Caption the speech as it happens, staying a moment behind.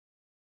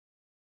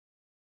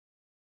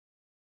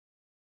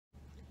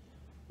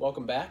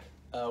Welcome back.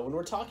 When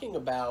we're talking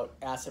about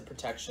asset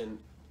protection,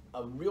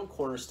 a real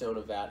cornerstone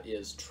of that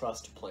is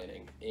trust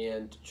planning.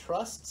 And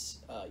trusts,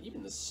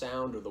 even the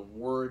sound or the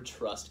word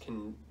trust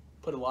can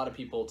put a lot of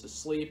people to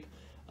sleep,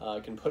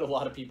 can put a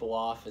lot of people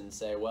off and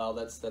say, well,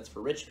 that's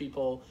for rich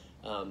people,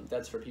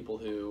 that's for people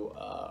who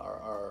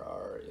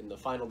are in the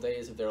final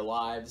days of their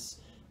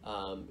lives.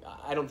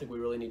 I don't think we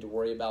really need to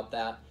worry about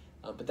that.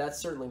 But that's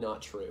certainly not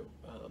true.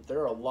 There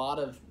are a lot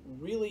of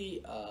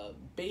really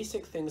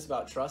basic things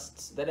about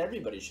trusts that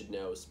everybody should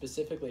know,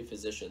 specifically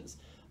physicians.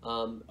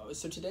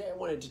 So today I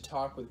wanted to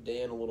talk with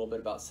Dan a little bit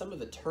about some of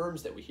the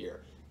terms that we hear.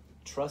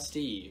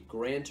 Trustee,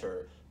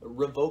 grantor,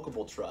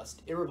 revocable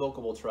trust,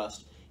 irrevocable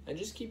trust, and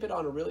just keep it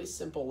on a really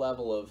simple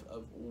level of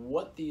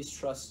what these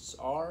trusts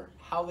are,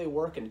 how they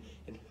work, and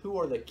who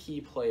are the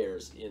key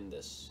players in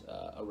this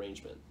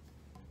arrangement.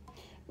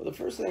 Well, the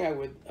first thing I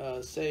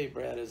would say,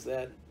 Brad, is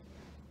that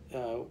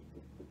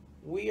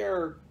we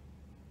are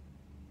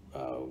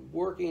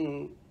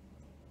working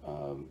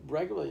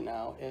regularly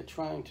now at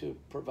trying to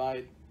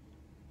provide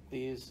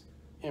these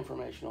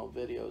informational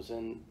videos,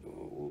 and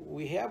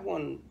we have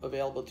one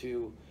available to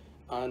you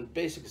on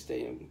basic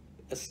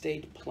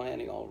estate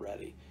planning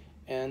already.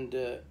 And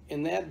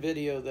in that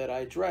video that I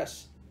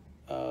address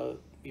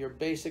your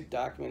basic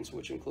documents,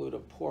 which include a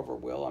pour over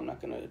will, I'm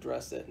not going to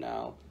address that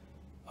now,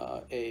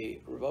 a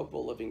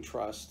revocable living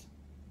trust,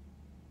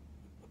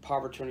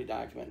 power of attorney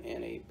document,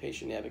 and a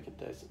patient advocate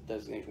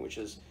designation, which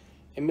is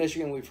in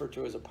Michigan we refer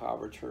to as a power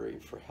of attorney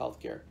for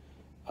healthcare.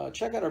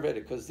 Check out our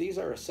video because these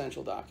are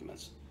essential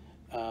documents,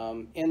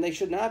 and they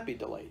should not be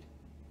delayed.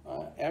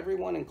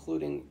 Everyone,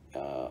 including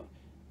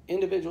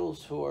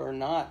individuals who are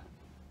not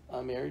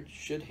married,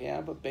 should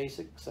have a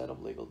basic set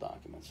of legal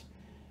documents.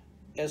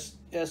 As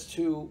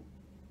to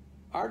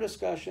our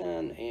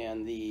discussion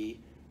and the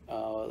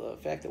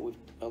fact that we've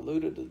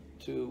alluded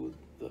to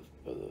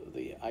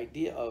the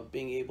idea of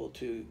being able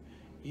to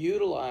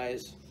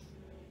utilize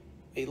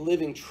a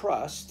living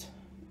trust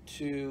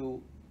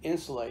to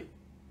insulate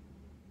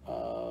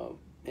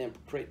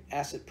and create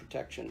asset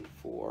protection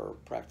for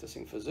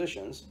practicing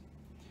physicians,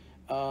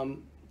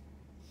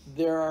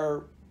 there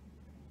are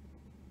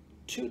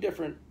two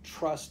different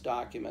trust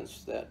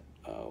documents that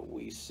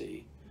we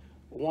see.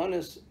 One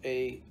is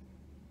a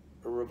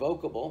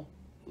revocable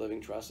living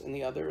trust, and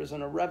the other is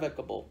an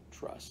irrevocable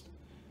trust.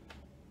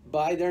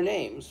 By their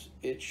names,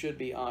 it should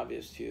be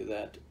obvious to you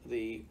that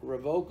the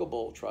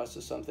revocable trust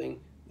is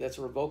something that's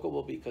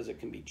revocable because it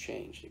can be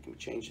changed. It can be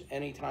changed at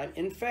any time.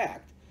 In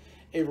fact,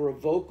 a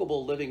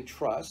revocable living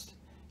trust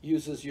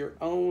uses your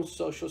own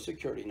social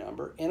security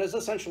number and is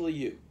essentially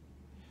you.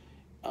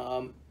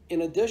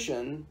 In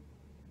addition,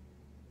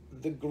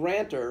 the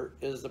grantor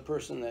is the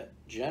person that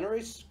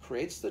generates,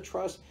 creates the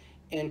trust,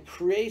 and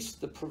creates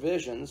the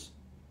provisions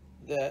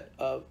that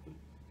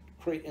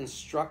create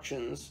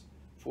instructions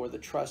for the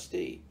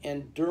trustee.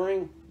 And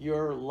during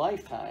your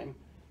lifetime,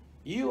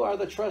 you are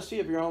the trustee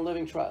of your own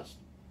living trust.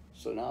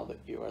 So now that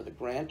you are the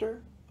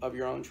grantor of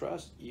your own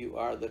trust, you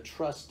are the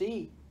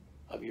trustee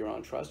of your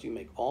own trust. You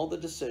make all the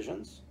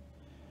decisions,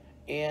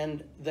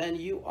 and then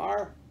you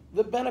are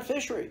the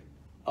beneficiary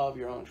of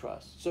your own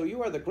trust. So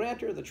you are the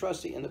grantor, the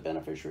trustee, and the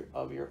beneficiary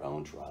of your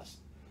own trust.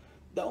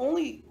 The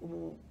only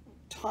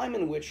time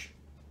in which,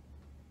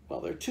 well,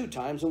 there are two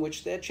times in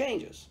which that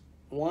changes.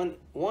 One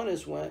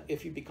is when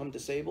if you become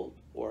disabled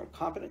or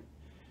incompetent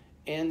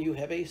and you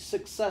have a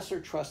successor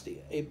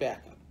trustee, a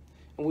backup.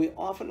 And we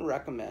often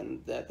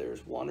recommend that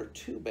there's one or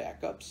two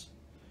backups.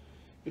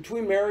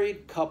 Between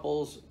married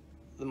couples,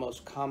 the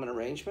most common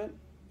arrangement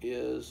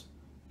is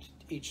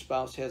each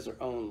spouse has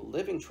their own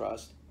living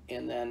trust,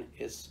 and then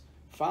it's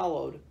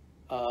followed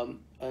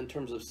in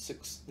terms of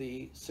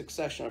the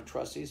succession of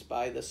trustees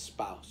by the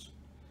spouse.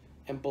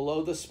 And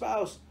below the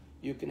spouse,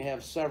 you can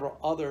have several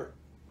other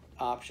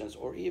options,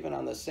 or even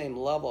on the same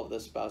level of the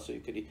spouse. So you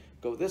could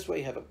go this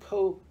way, have a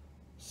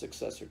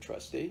co-successor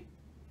trustee,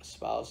 a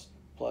spouse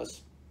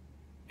plus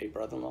a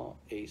brother-in-law,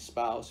 a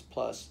spouse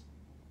plus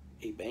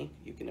a bank.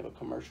 You can have a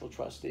commercial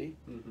trustee.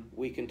 Mm-hmm.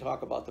 We can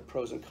talk about the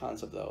pros and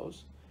cons of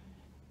those.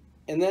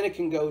 And then it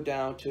can go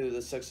down to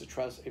the successor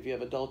trust. If you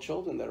have adult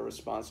children that are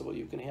responsible,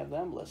 you can have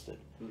them listed.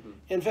 Mm-hmm.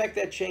 In fact,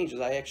 that changes.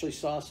 I actually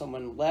saw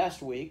someone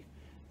last week.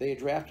 They had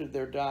drafted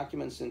their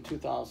documents in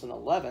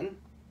 2011.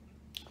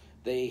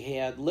 They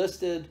had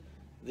listed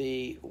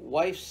the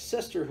wife's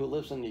sister who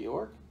lives in New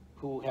York,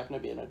 who happened to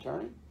be an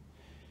attorney,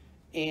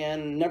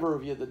 and never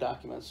reviewed the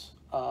documents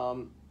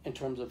in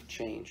terms of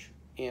change.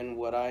 And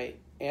what I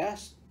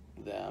asked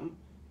them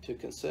to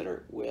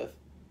consider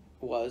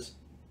was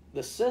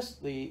the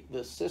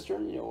sister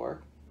in New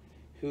York,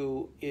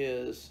 who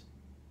is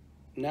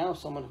now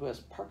someone who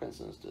has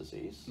Parkinson's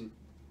disease,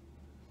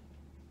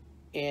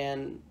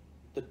 and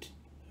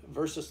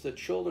versus the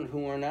children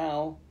who are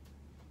now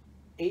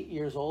 8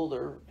 years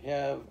older,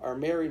 are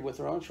married with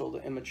their own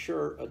children and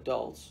mature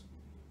adults.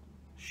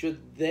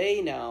 Should they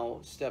now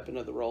step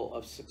into the role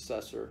of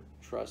successor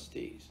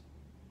trustees?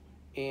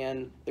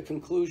 And the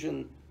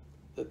conclusion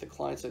that the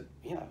client said,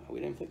 yeah, we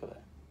didn't think of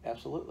that.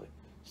 Absolutely.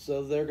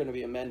 So they're going to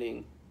be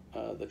amending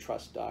the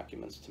trust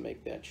documents to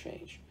make that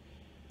change.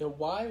 Now,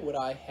 why would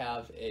I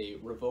have a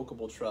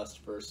revocable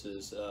trust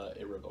versus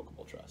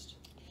irrevocable trust?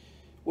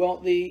 Well,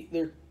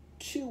 there are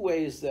two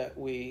ways that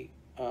we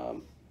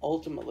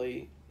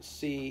ultimately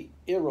see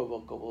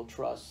irrevocable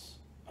trusts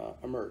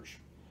emerge.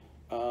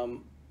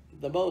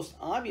 The most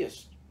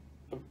obvious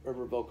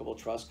irrevocable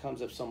trust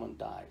comes if someone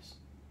dies.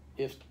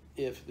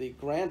 If the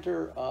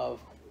grantor of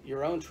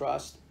your own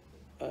trust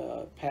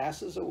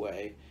passes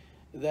away,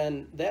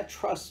 then that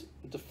trust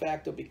de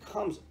facto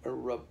becomes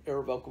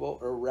irrevocable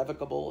or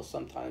revocable, as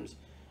sometimes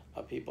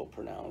people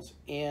pronounce.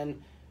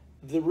 And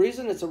the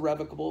reason it's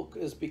irrevocable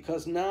is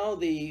because now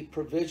the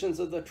provisions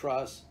of the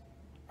trust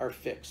are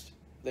fixed.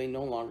 They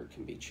no longer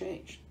can be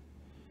changed.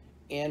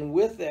 And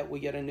with that, we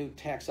get a new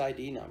tax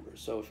ID number.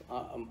 So if,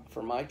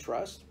 for my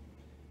trust,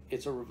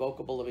 it's a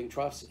revocable living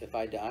trust. If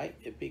I die,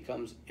 it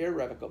becomes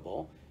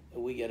irrevocable.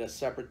 And we get a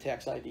separate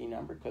tax ID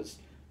number because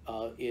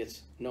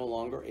it's no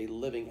longer a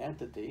living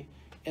entity.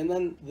 And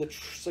then the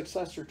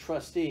successor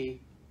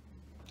trustee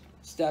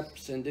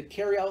steps in to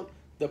carry out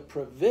the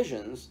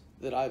provisions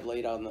that I've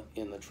laid out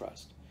in the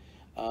trust.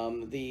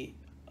 The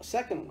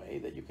second way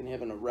that you can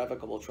have an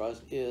irrevocable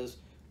trust is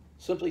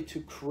simply to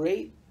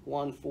create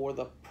one for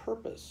the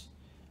purpose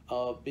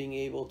of being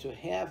able to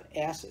have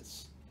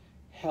assets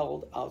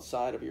held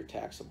outside of your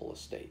taxable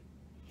estate.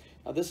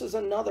 Now, this is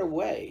another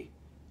way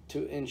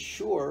to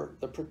ensure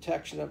the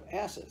protection of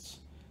assets.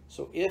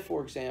 So if,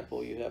 for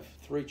example, you have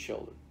 3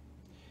 children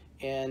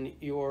and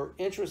you're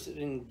interested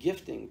in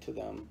gifting to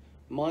them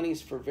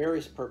monies for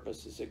various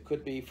purposes, it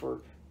could be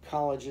for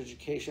college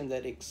education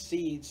that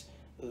exceeds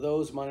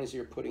those monies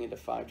you're putting into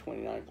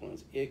 529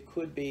 plans. It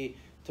could be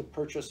to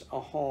purchase a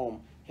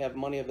home, have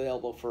money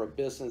available for a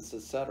business,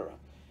 etc.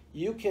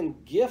 You can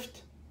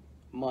gift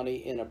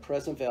money in a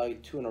present value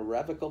to an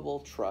irrevocable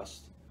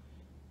trust.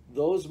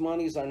 Those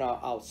monies are now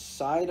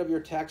outside of your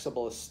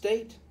taxable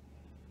estate.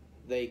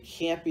 They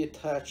can't be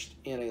touched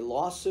in a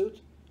lawsuit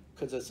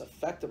because it's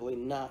effectively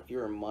not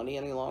your money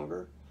any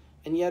longer.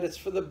 And yet it's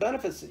for the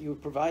benefits that you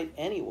would provide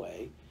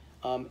anyway.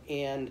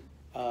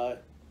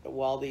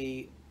 While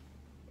the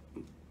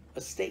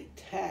estate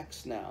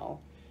tax now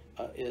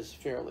is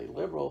fairly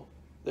liberal,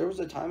 there was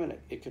a time, and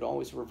it could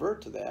always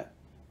revert to that,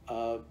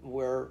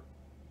 where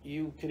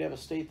you could have a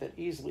state that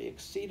easily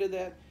exceeded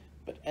that,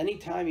 but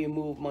anytime you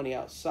move money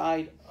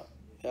outside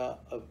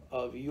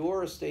of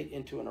your estate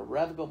into an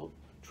irrevocable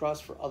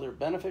trust for other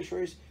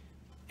beneficiaries,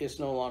 it's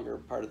no longer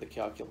part of the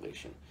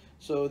calculation.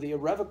 So the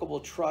irrevocable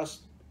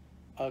trust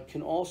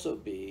can also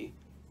be,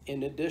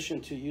 in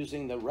addition to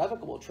using the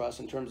revocable trust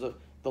in terms of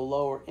the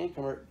lower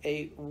income,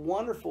 a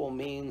wonderful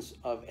means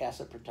of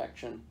asset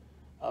protection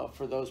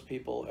for those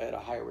people at a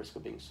higher risk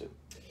of being sued.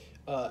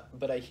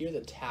 But I hear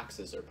the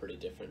taxes are pretty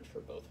different for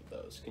both of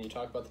those. Can you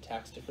talk about the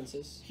tax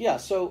differences? Yeah,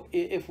 so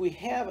if we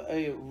have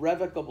a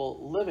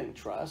revocable living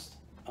trust,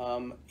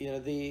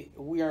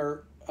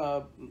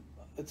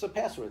 it's a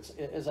pass-through.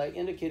 As I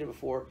indicated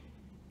before,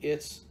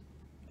 it's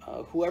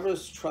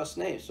whoever's trust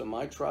name. So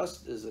my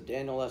trust is the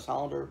Daniel S.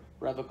 Hollander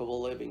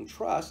Revocable Living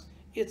Trust.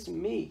 It's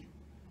me.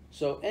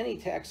 So any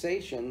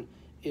taxation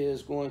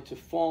is going to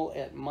fall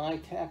at my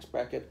tax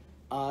bracket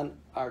on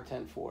our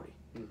 1040,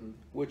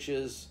 which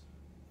is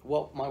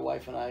what my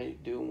wife and I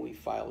do when we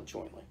file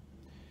jointly.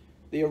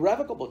 The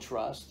irrevocable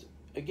trust,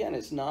 again,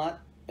 is not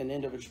an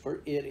individual,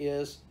 it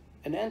is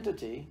an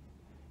entity.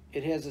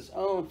 It has its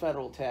own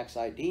federal tax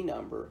ID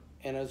number,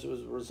 and as a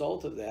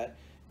result of that,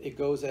 it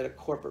goes at a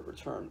corporate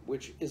return,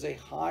 which is a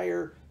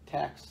higher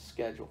tax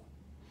schedule.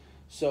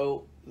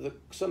 So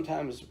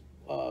sometimes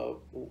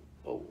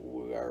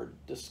we are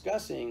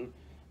discussing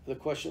the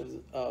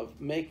question of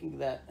making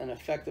that an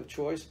effective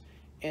choice,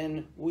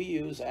 and we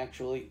use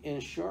actually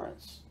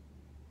insurance.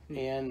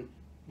 And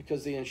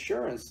because the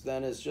insurance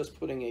then is just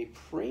putting a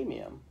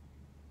premium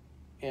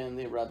in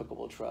the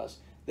irrevocable trust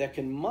that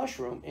can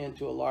mushroom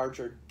into a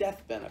larger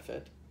death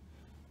benefit,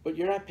 but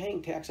you're not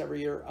paying tax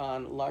every year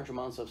on large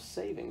amounts of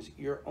savings.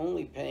 You're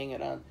only paying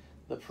it on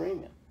the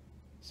premium.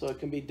 So it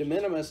can be de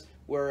minimis,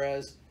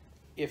 whereas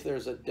if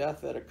there's a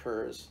death that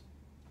occurs,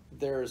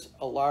 there's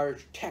a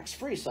large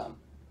tax-free sum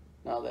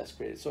now that's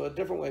created. So a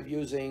different way of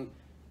using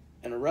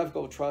an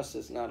irrevocable trust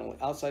is not only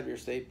outside of your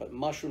state, but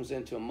mushrooms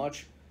into a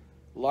much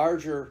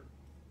larger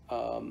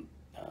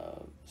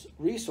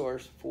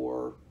resource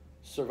for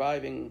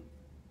surviving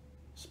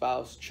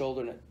spouse,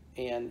 children,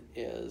 and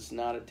is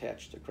not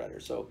attached to creditor.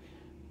 So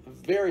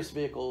various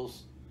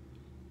vehicles,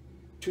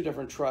 2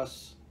 different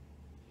trusts,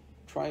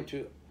 trying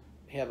to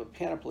have a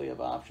panoply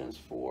of options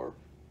for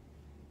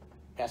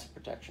asset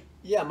protection.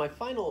 Yeah, my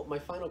final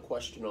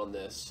question on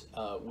this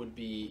would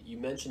be, you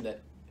mentioned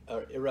that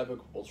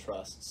irrevocable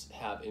trusts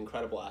have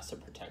incredible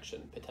asset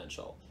protection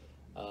potential.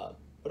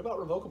 What about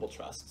revocable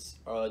trusts?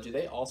 Do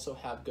they also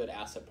have good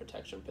asset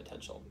protection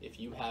potential?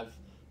 If you have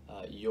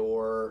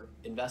your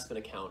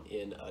investment account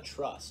in a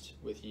trust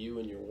with you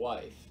and your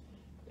wife,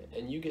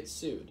 and you get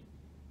sued,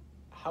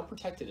 how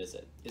protected is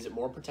it? Is it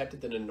more protected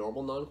than a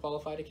normal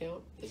non-qualified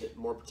account? Is it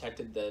more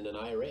protected than an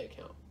IRA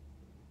account?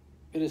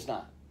 It is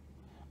not.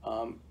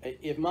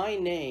 If my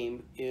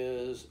name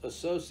is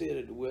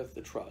associated with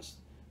the trust,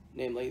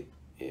 namely,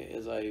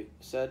 as I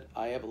said,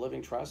 I have a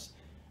living trust,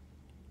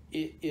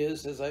 it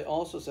is, as I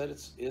also said,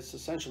 it's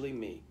essentially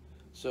me.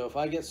 So if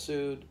I get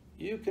sued,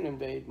 you can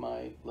invade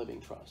my living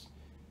trust.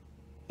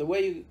 The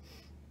way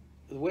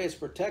it's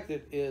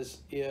protected is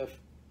if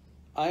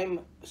I'm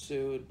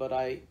sued, but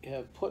I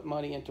have put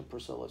money into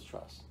Priscilla's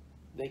trust.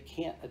 They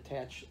can't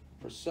attach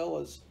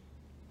Priscilla's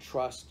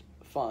trust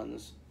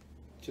funds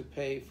to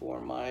pay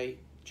for my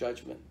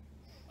judgment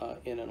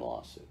in a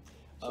lawsuit.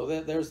 So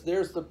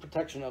there's the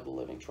protection of the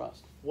living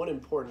trust. One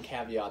important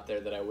caveat there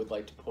that I would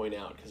like to point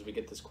out, because we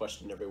get this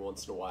question every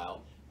once in a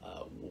while,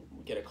 we'll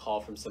get a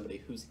call from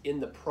somebody who's in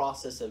the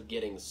process of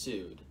getting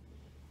sued.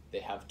 They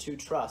have two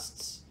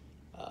trusts.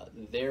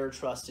 Their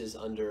trust is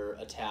under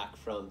attack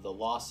from the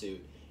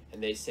lawsuit,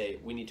 and they say,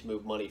 we need to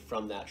move money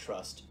from that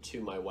trust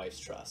to my wife's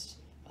trust.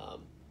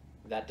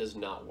 That does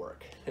not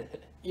work.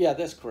 Yeah,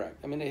 that's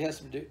correct. I mean, it has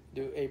to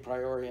do a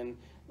priori, and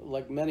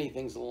like many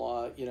things in the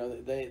law, you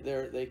know,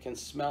 they can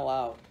smell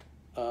out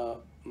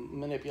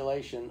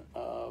manipulation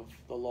of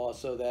the law,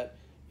 so that,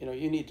 you know,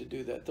 you need to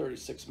do that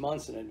 36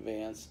 months in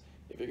advance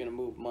if you're going to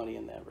move money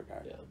in that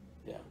regard.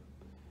 Yeah.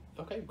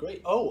 Okay,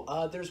 great.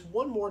 Oh, there's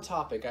one more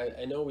topic.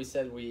 I know we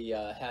said we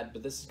had,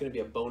 but this is going to be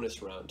a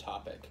bonus round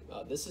topic.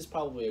 This is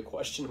probably a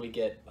question we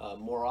get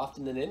more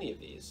often than any of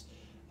these.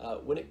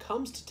 When it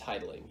comes to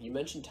titling, you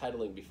mentioned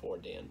titling before,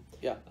 Dan.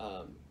 Yeah.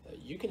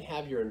 You can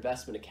have your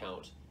investment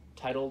account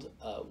titled,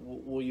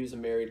 we'll use a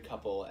married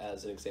couple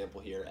as an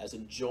example here, as a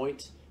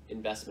joint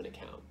investment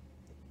account.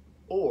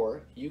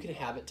 Or you can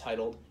have it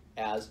titled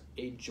as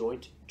a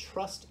joint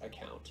trust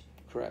account.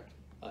 Correct.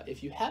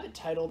 If you have it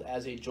titled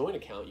as a joint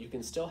account, you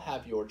can still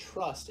have your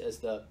trust as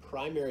the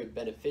primary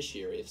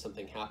beneficiary if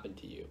something happened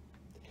to you.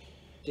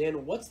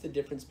 Dan, what's the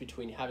difference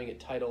between having it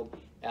titled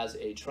as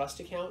a trust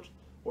account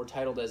or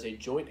titled as a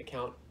joint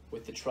account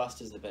with the trust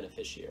as the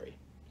beneficiary?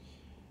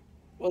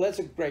 Well, that's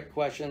a great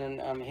question,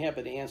 and I'm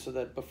happy to answer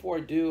that. Before I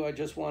do, I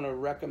just want to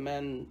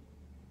recommend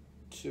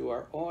to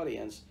our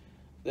audience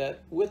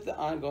that with the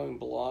ongoing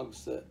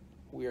blogs that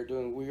we are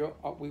doing,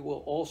 we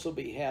will also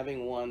be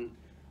having one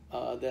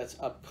that's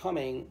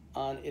upcoming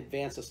on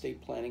advanced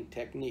estate planning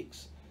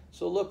techniques.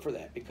 So look for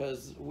that,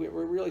 because we're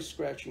really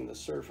scratching the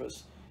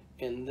surface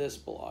in this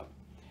blog.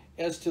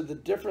 As to the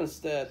difference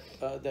that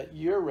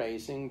you're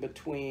raising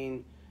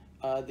between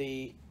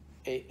an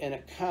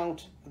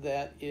account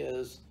that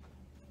is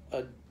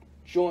a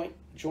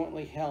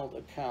jointly held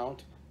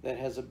account that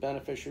has a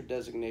beneficiary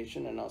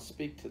designation, and I'll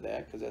speak to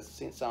that because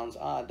that sounds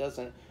odd,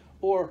 doesn't it?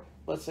 Or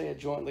let's say a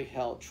jointly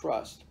held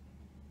trust.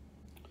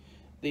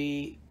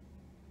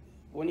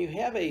 When you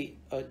have a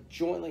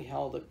jointly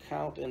held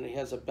account and it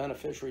has a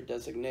beneficiary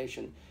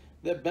designation,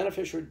 that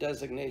beneficiary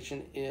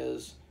designation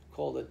is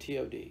called a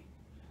TOD.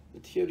 The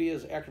TOD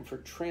is acronym for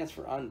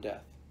transfer on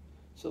death.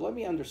 So let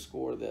me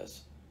underscore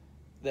this,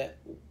 that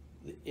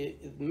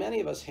many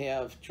of us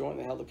have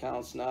jointly held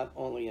accounts, not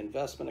only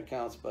investment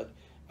accounts, but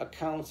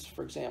accounts,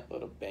 for example,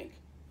 at a bank.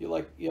 You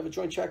have a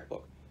joint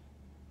checkbook.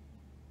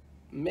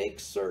 Make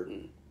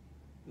certain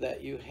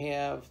that you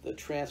have the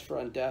transfer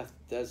on death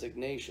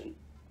designation,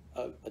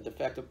 a de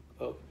facto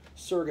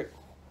surrogate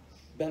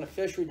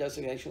beneficiary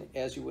designation,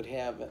 as you would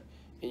have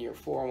in your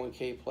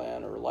 401k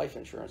plan or life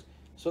insurance,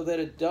 so that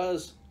it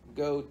does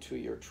go to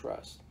your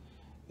trust.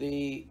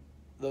 The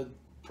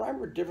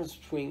primary difference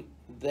between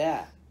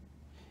that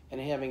and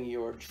having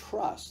your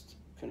trust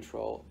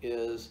control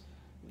is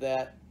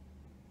that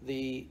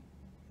the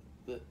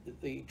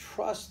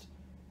trust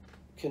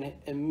can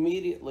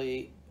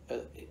immediately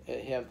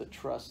have the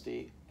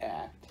trustee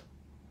act,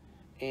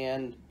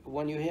 and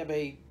when you have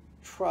a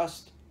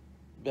trust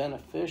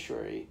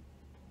beneficiary,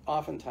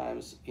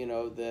 oftentimes, you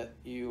know, that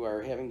you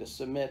are having to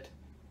submit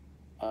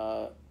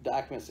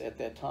documents at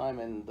that time,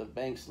 and the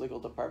bank's legal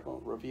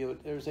department will review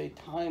it. There's a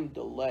time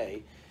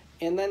delay,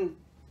 and then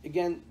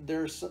again,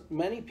 there's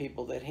many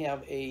people that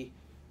have a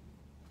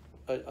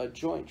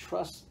joint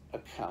trust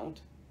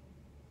account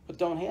but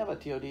don't have a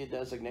TOD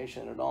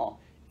designation at all.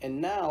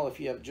 And now if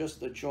you have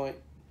just a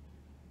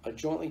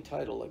jointly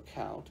titled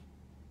account,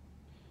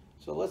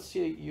 so let's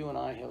say you and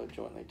I have a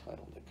jointly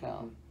titled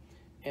account,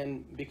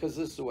 and because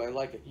this is the way I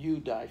like it, you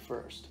die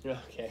first.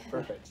 Okay,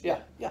 perfect.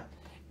 Yeah.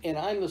 And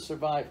I'm the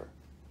survivor.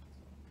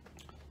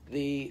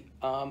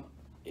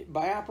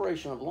 By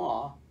operation of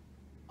law,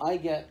 I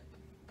get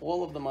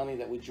all of the money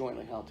that we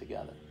jointly held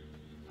together.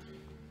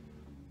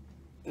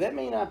 That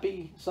may not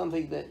be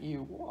something that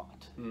you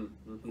want.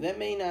 Mm-hmm. That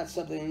may not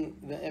something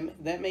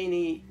that may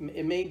need.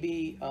 It may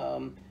be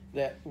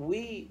that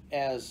we,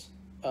 as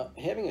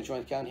having a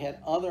joint account, had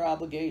other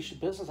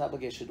business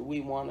obligations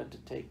we wanted to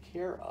take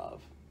care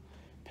of,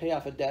 pay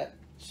off a debt,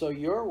 so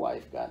your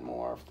wife got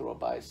more through a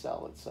buy,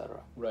 sell,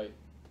 etc. Right.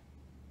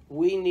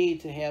 We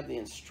need to have the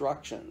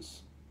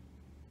instructions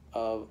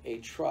of a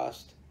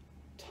trust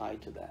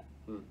tied to that.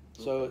 Mm-hmm.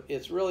 So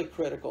it's really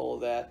critical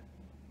that,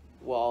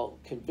 while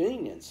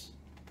convenience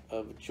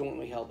of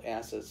jointly held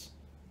assets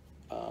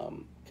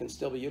can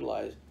still be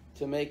utilized,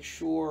 to make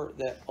sure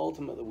that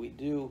ultimately we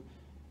do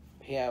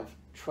have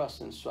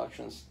trust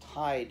instructions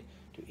tied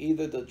to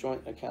either the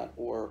joint account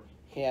or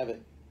have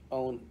it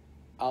owned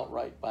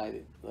outright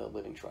by the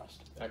living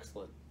trust.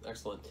 Excellent,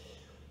 excellent.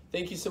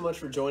 Thank you so much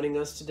for joining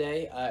us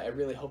today. I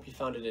really hope you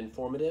found it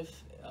informative.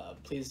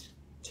 Please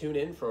tune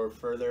in for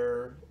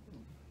further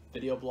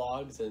video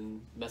blogs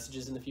and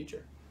messages in the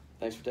future.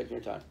 Thanks for taking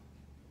your time.